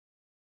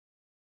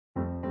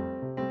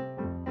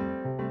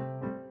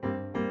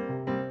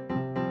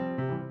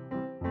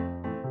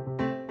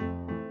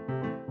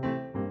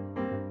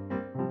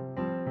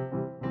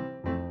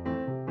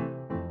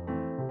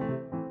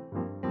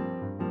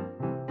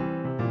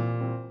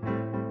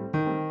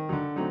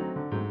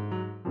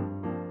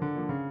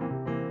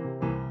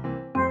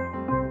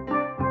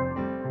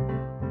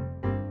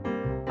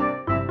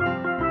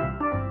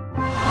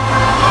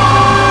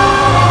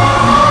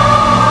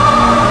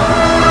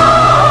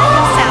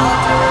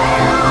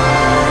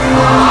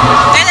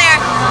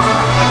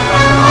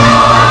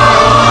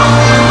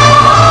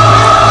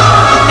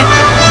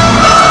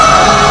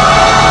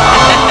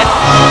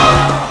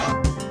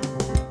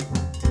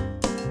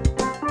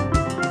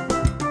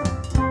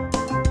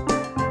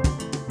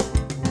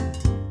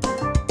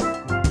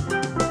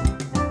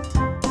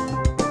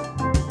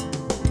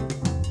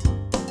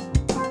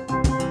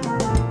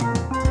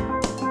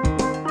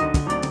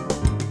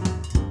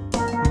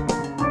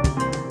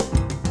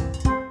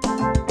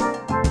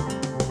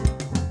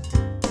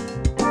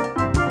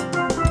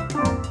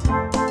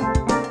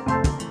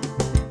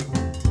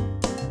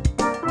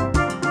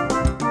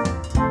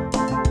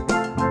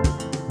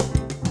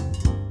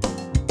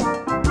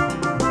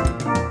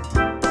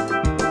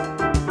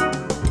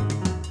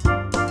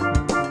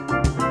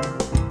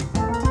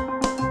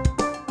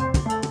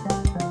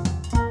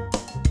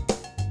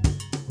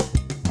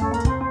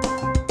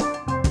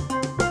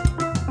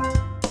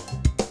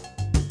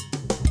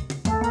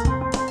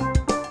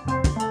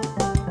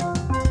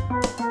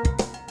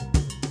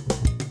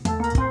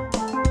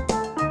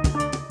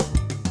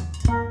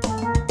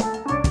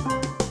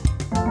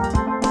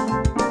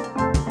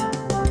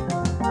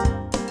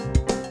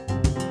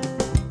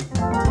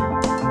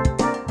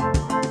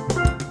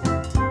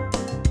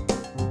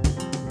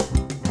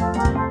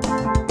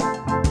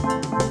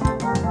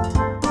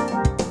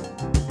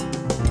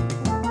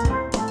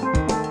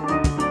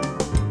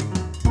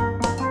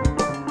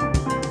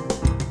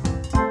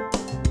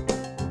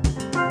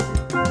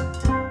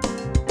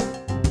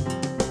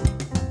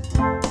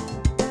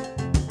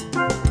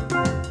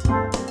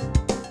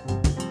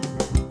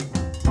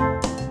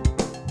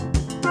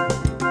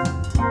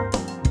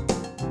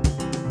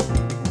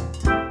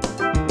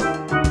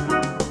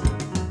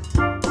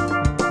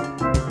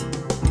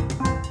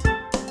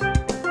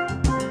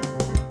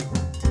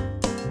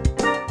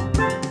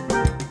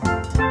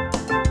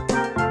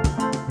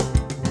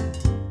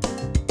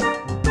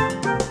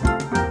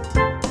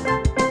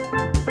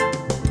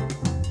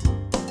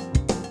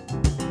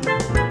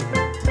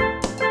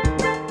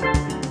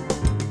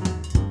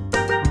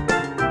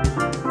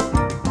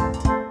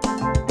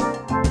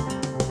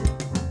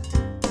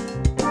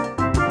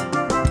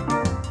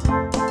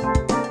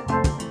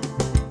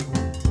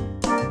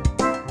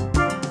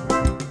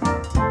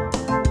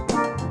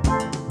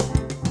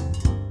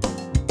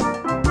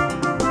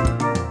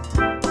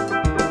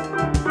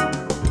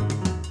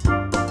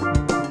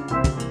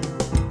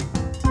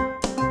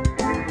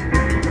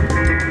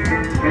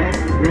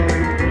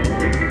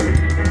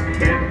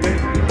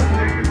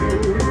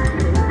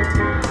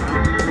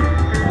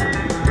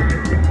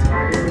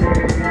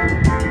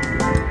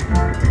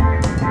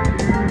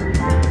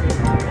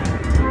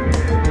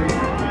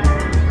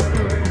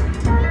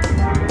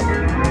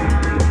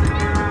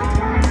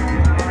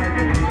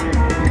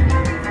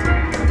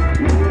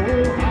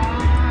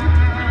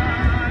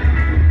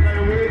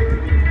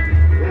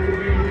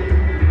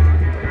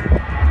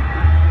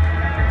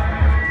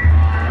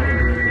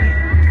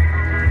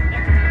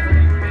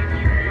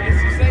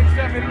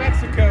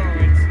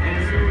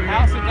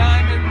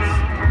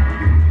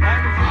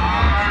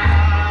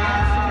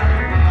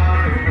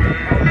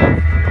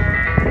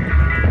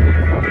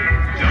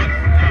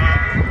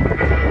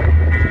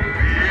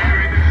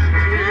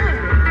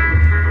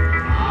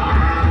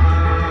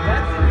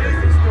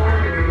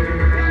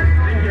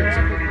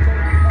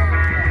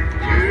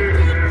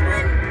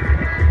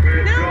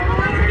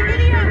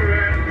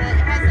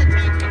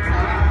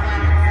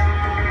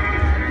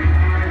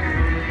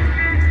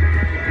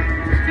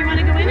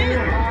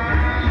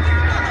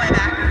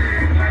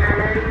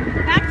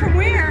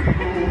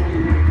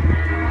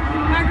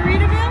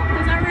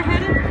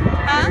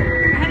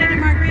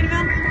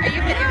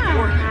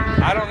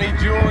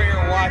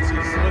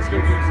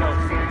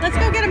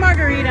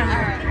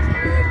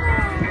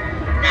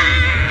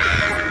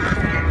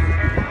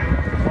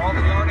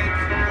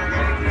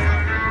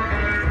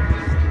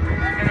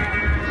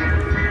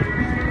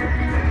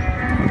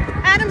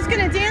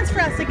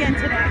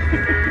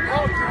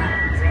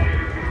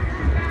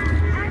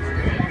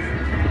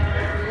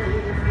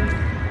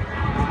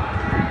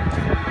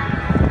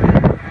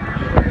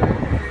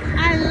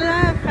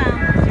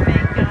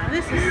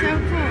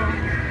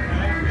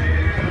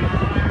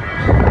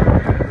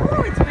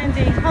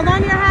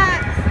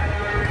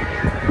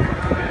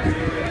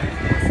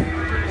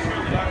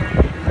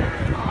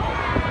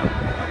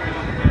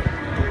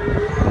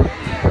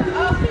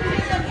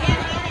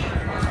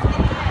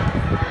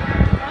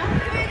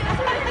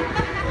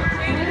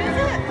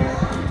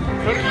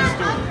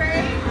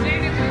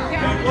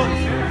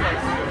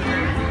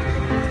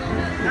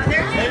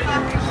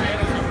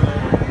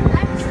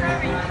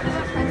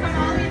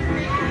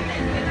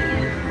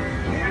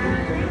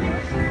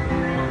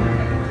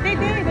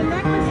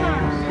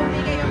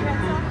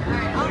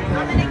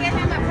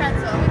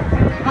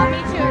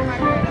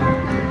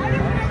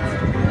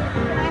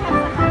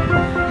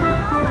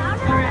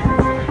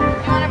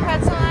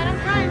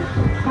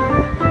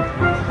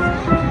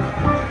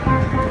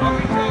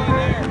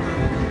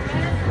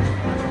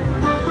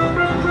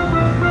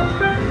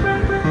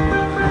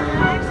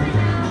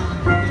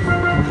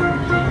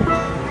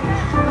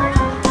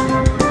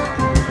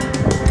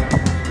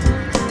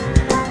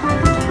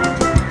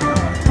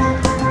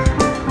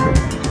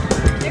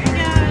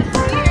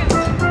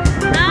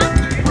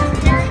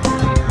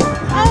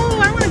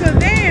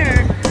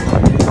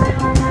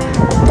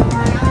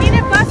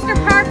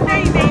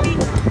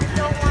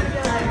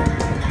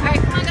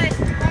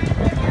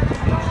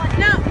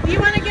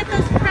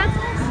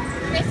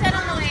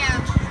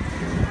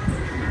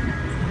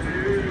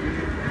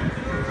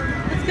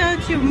go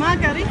to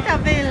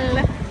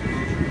Margaritaville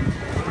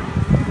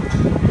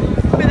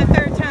for the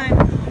third time.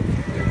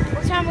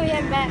 What time are we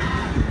heading back? 2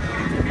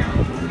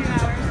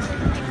 hours.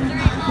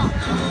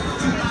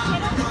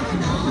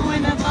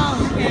 When the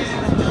ball's good.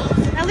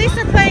 At least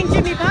they're playing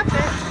Jimmy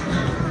Buffett.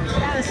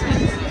 That was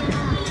sweet.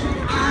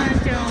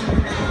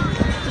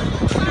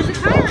 There's a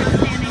pirate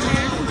standing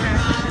there, isn't there?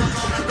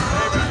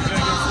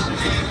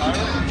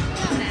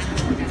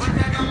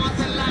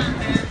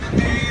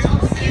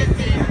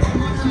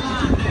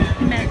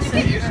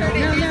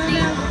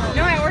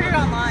 No, I ordered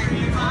online.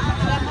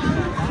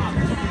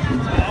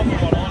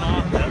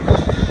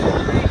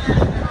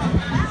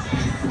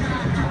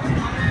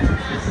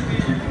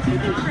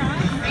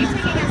 Are you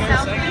taking a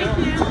selfie?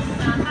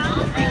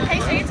 Hey,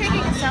 so you're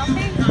taking a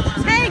selfie?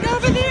 Hey, go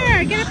over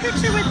there. Get a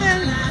picture with the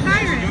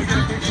pirate.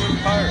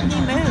 He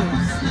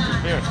moves.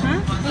 Here. Huh?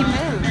 He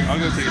moves. I'm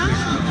going to take a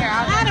picture. Here,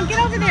 Adam, get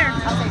over there.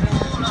 I'll take it.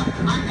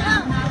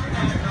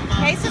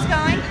 Case is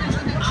going.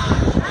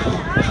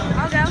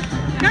 I'll go.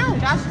 Go.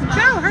 Josh is going.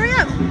 Go, hurry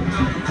up.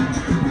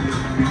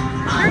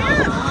 Hurry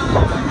up.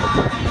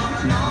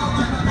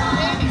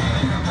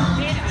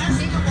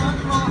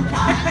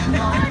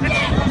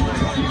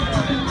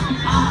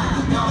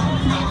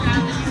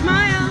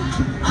 Smile.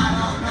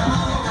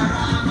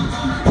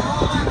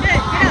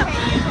 Good, get up.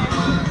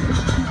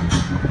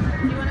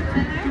 You want to go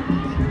in there?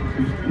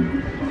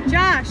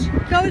 Josh,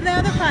 go with the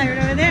other pirate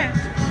over there.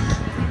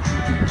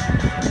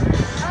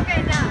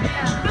 Okay, now.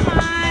 Yeah. Come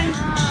on.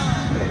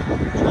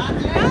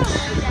 Go.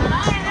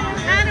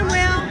 Adam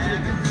will.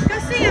 Go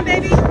see him,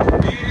 baby.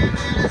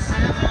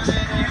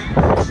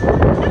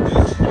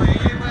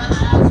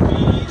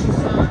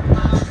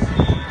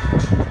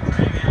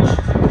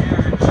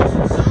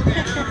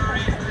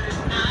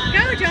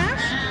 Go,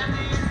 Josh.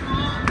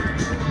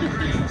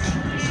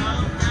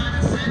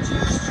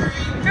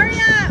 Hurry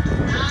up.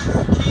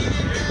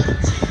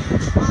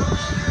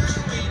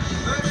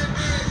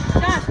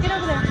 Josh, get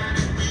over there.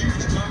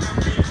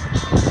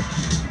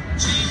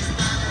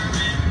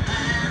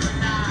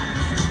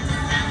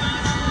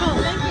 Cool,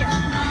 thank you.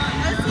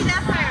 Go see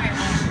that pirate.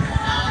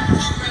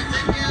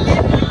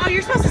 Oh,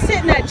 you're supposed to sit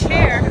in that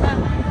chair.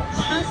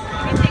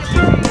 Can you take a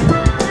picture of you?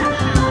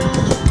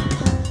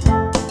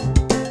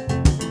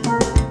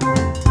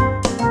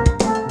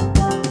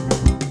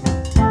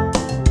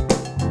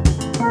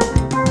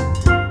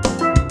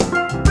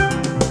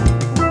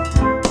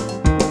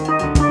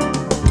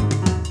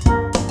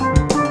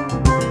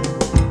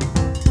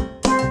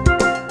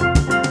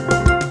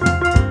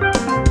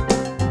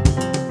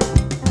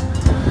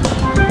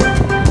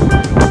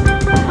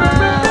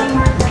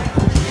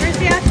 Where's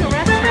the actual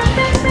restaurant?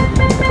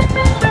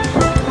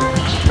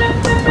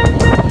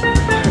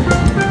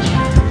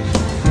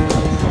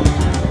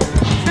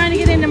 Trying to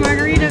get into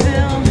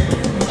Margaritaville.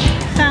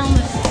 Found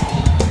this.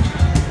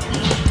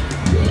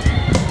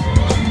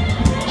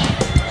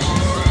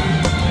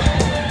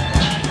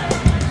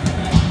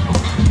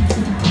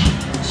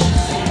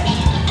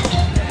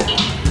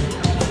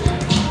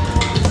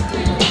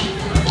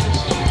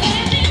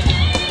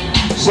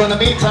 So in the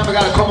meantime, we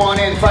gotta come on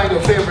in and find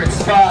your favorite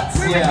spots.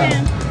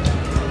 Riverton.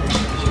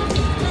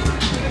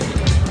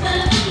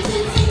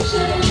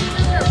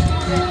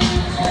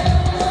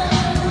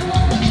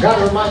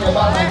 Gotta remind you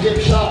about my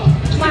gift shop.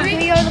 Come on, can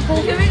we go to the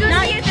pool? Can we go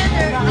see if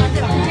there's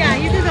Yeah,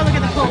 you can go look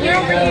at the pool. We're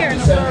over here.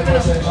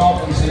 7%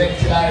 off on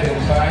selected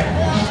items, alright?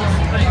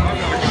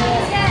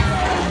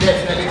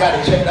 Definitely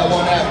gotta check that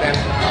one out, man.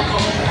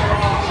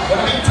 In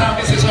the meantime,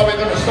 this is how we're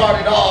gonna start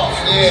it off.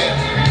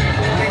 Yeah.